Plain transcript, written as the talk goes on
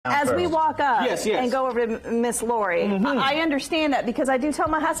As we walk up yes. and go over to Miss Lori, I understand that because I do tell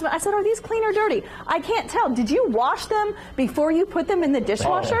my husband, I said, are these clean or dirty? I can't tell. Did you wash them before you put them in the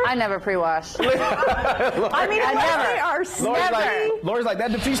dishwasher? I never pre-wash. I mean, they are Lori's like,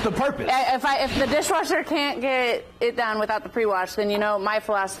 that defeats the purpose. If the dishwasher can't get it done without the pre-wash, then, you know, my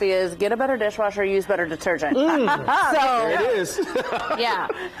philosophy is get a better dishwasher, use better detergent. So it is. Yeah.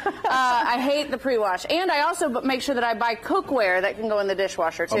 I hate the pre-wash. And I also make sure that I buy cookware that can go in the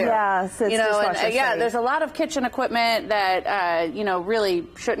dishwasher, too. Yes, it's dishwasher safe. There's a lot of kitchen equipment that, really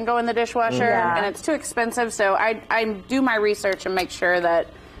shouldn't go in the dishwasher, and it's too expensive, so I do my research and make sure that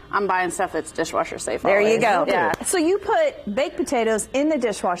I'm buying stuff that's dishwasher safe. There always. you go. Yeah. So you put baked potatoes in the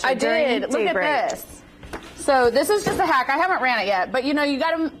dishwasher. I did. Look at this. So this is just a hack. I haven't ran it yet, but you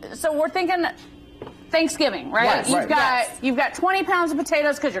got them. So we're thinking Thanksgiving, right? You've got 20 pounds of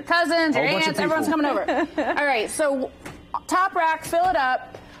potatoes because your cousins, your aunts, everyone's coming over. All right. So top rack, fill it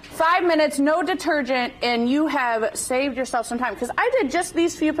up. 5 minutes, no detergent, and you have saved yourself some time. Because I did just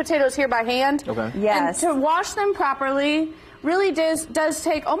these few potatoes here by hand. Okay. Yes. And to wash them properly really does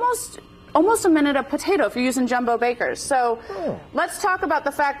take almost a minute a potato if you're using jumbo bakers. So let's talk about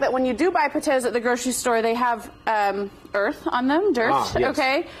the fact that when you do buy potatoes at the grocery store, they have earth on them, dirt. Yes.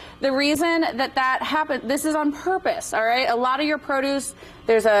 Okay. The reason that happened, this is on purpose. All right. A lot of your produce,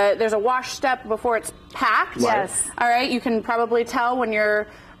 there's a wash step before it's packed. Yes. All right. You can probably tell when you're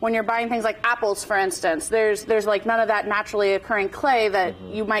buying things like apples, for instance, there's like none of that naturally occurring clay that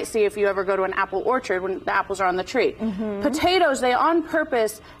you might see if you ever go to an apple orchard when the apples are on the tree. Potatoes, they on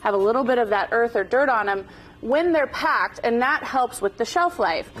purpose have a little bit of that earth or dirt on them when they're packed, and that helps with the shelf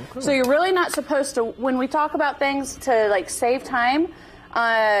life. So you're really not supposed to, when we talk about things to like save time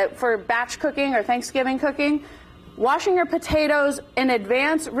for batch cooking or Thanksgiving cooking, washing your potatoes in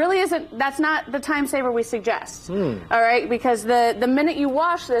advance really that's not the time saver we suggest. All right, because the minute you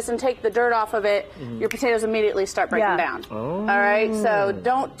wash this and take the dirt off of it, your potatoes immediately start breaking down. All right, so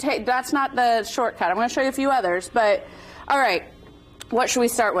that's not the shortcut. I'm going to show you a few others, but all right. What should we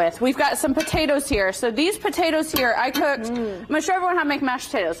start with? We've got some potatoes here. So these potatoes here, I cooked. I'm going to show everyone how to make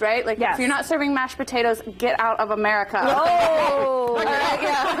mashed potatoes, right? Like, if you're not serving mashed potatoes, get out of America. Oh! All right,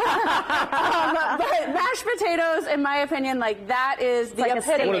 yeah. But mashed potatoes, in my opinion, like, that is the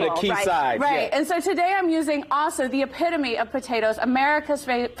epitome. One of the key sides. Right. And so today I'm using also the epitome of potatoes, America's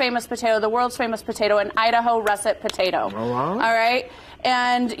famous potato, the world's famous potato, an Idaho russet potato. All right?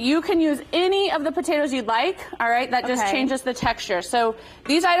 And you can use any of the potatoes you'd like, all right? That just changes the texture. So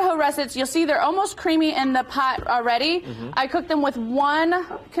these Idaho russets, you'll see they're almost creamy in the pot already. I cooked them with 1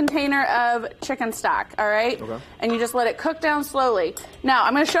 container of chicken stock, all right? And you just let it cook down slowly. Now,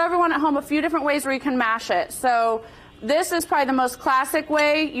 I'm going to show everyone at home a few different ways where you can mash it. So this is probably the most classic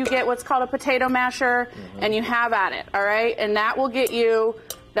way. You get what's called a potato masher, and you have at it, all right? And that will get you...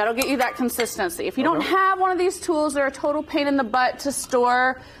 That'll get you that consistency. If you don't have one of these tools, they're a total pain in the butt to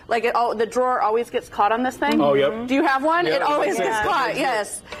store. Like the drawer always gets caught on this thing. Oh, yep. Do you have one? Yeah, it always gets caught.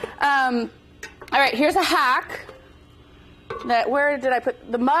 Yes. All right. Here's a hack. Where did I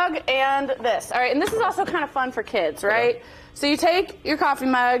put the mug and this? All right. And this is also kind of fun for kids, right? So you take your coffee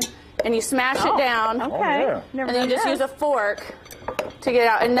mug and you smash it down. Okay. And then you just use a fork to get it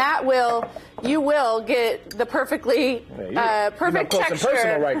out, and you will get the perfect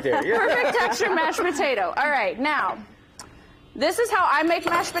texture, right there. perfect texture mashed potato. All right, now this is how I make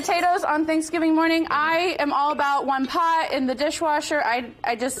mashed potatoes on Thanksgiving morning. I am all about one pot in the dishwasher.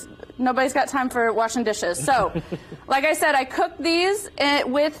 Nobody's got time for washing dishes. So, like I said, I cooked these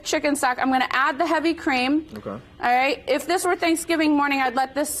with chicken stock. I'm going to add the heavy cream. All right. If this were Thanksgiving morning, I'd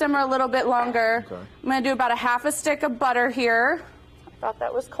let this simmer a little bit longer. I'm going to do about a half a stick of butter here. I thought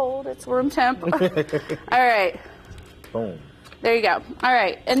that was cold. It's room temp. All right. Boom. There you go. All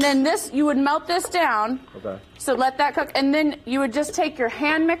right. And then you would melt this down. So let that cook. And then you would just take your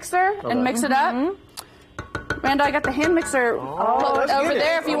hand mixer and mix it up. Randall, I got the hand mixer over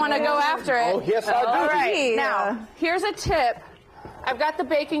there if you want to go after it. Oh, yes, I do. All right. Now, here's a tip. I've got the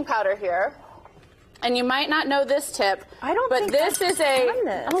baking powder here. And you might not know this tip. But this is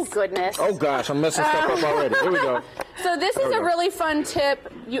oh, goodness. Oh, gosh, I'm messing stuff up already. Here we go. So this is a really fun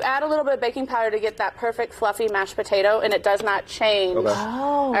tip. You add a little bit of baking powder to get that perfect fluffy mashed potato, and it does not change.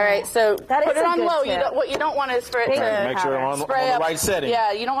 All right, so put it on low. What you don't want is for it to make sure on the right setting.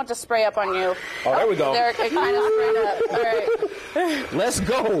 Yeah, you don't want to spray up on you. Oh, there we go. There, it kind of sprayed up. All right. Let's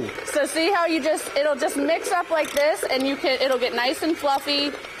go. So see how it'll just mix up like this, and it'll get nice and fluffy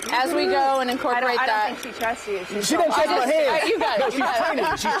as we go and incorporate that that. I don't think she trusts you. She didn't shake my hand. You got it. No, she's training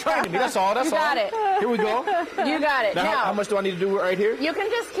me. She's training me. That's all. That's You got all. it. Here we go. You got it. Now, how much do I need to do right here? You can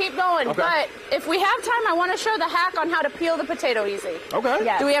just keep going, Okay. but if we have time, I want to show the hack on how to peel the potato easy. Okay.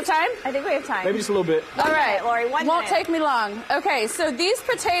 Yes. Do we have time? I think we have time. Maybe just a little bit. All right, minute, Lori, 1 Won't minute. take me long. Okay, so these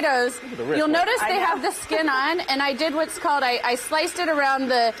potatoes, the wrist you'll work. notice they I know. have the skin on, and I did what's called, I sliced it around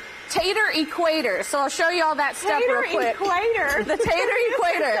the tater equator. So I'll show you all that stuff Tater real quick. equator. The tater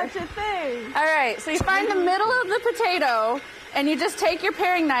equator. Such a thing. All right, so you find the middle of the potato, and you just take your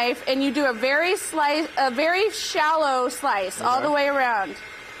paring knife and you do a very shallow slice all the way around.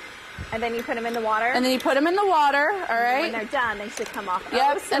 And then you put them in the water. And then you put them in the water, all And right? when they're done, they should come off. Yep.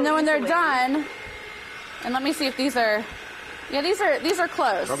 Oh, so and then when they're easily. done, and let me see if these are, yeah, these are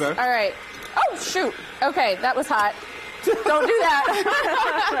close. Okay. All right. Oh shoot. Okay, that was hot. Don't do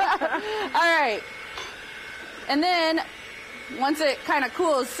that. All right. And then once it kind of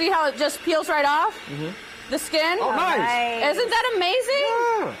cools, see how it just peels right off? The skin? Oh, nice. Isn't that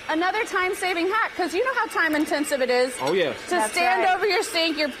amazing? Yeah. Another time-saving hack, because you know how time-intensive it is. Oh, yes. To That's stand right. over your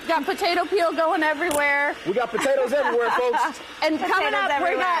sink, you've got potato peel going everywhere. We got potatoes everywhere, folks. And coming up,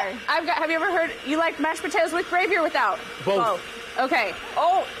 everywhere. have you ever heard, you like mashed potatoes with gravy or without? Both. Okay.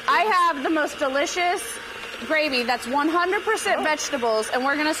 Oh, I have the most delicious gravy that's 100% vegetables, and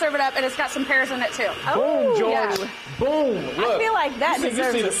we're going to serve it up, and it's got some pears in it, too. Boom, George. Yeah. Boom. Look. I feel like that You see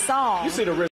deserves the- a song. You see the